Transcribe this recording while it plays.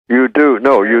You do,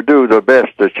 no, you do the best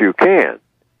that you can.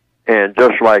 And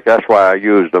just like that's why I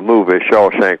use the movie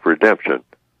Shawshank Redemption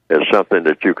as something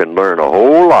that you can learn a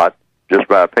whole lot just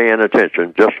by paying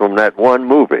attention just from that one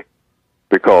movie.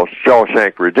 Because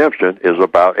Shawshank Redemption is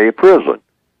about a prison.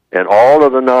 And all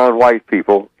of the non-white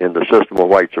people in the system of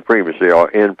white supremacy are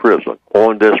in prison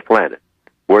on this planet.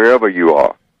 Wherever you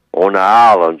are, on the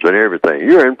islands and everything,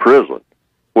 you're in prison,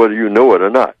 whether you know it or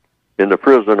not. In the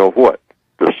prison of what?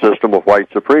 The system of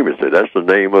white supremacy. That's the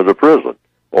name of the prison,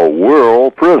 or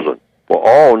world prison, for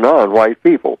all non-white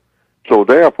people. So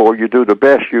therefore, you do the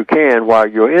best you can while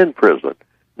you're in prison.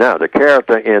 Now, the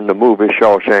character in the movie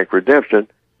Shawshank Redemption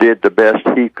did the best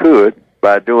he could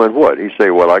by doing what? He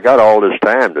said, well, I got all this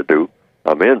time to do.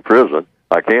 I'm in prison.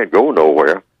 I can't go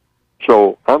nowhere.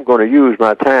 So I'm going to use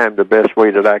my time the best way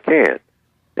that I can.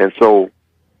 And so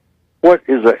what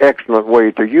is an excellent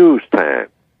way to use time?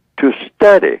 To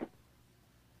study.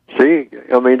 See,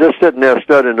 I mean, just sitting there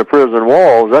studying the prison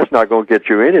walls, that's not going to get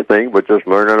you anything but just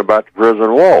learning about the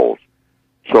prison walls.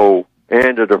 So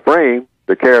Andy Dufresne,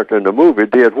 the character in the movie,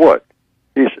 did what?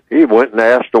 He went and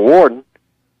asked the warden,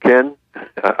 can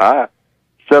I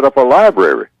set up a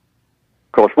library?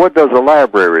 Because what does a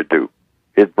library do?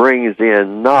 It brings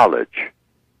in knowledge,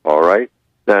 all right?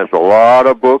 There's a lot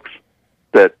of books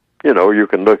that, you know, you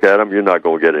can look at them. You're not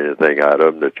going to get anything out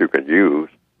of them that you can use.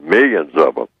 Millions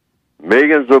of them.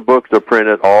 Millions of books are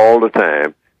printed all the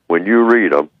time. When you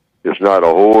read them, there's not a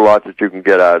whole lot that you can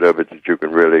get out of it that you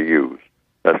can really use.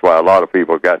 That's why a lot of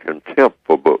people got contempt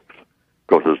for books,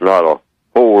 because there's not a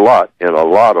whole lot in a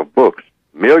lot of books,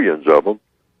 millions of them,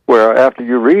 where after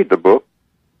you read the book,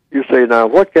 you say, now,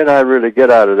 what can I really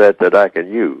get out of that I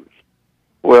can use?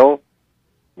 Well,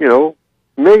 you know,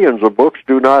 millions of books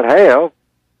do not have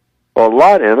a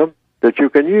lot in them that you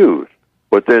can use.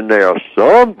 But then there are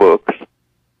some books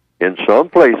in some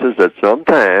places at some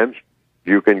times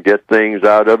you can get things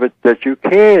out of it that you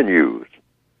can use.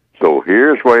 So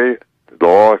here's where the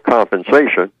law of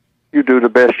compensation, you do the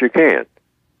best you can.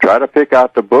 Try to pick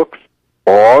out the books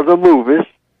or the movies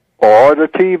or the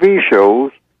TV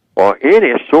shows or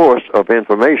any source of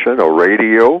information, or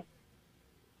radio,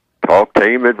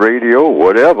 talktainment radio,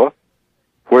 whatever,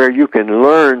 where you can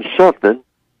learn something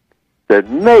that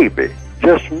maybe,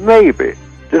 just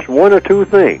one or two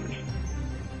things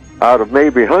out of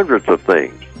maybe hundreds of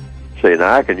things. Say,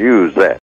 now I can use that.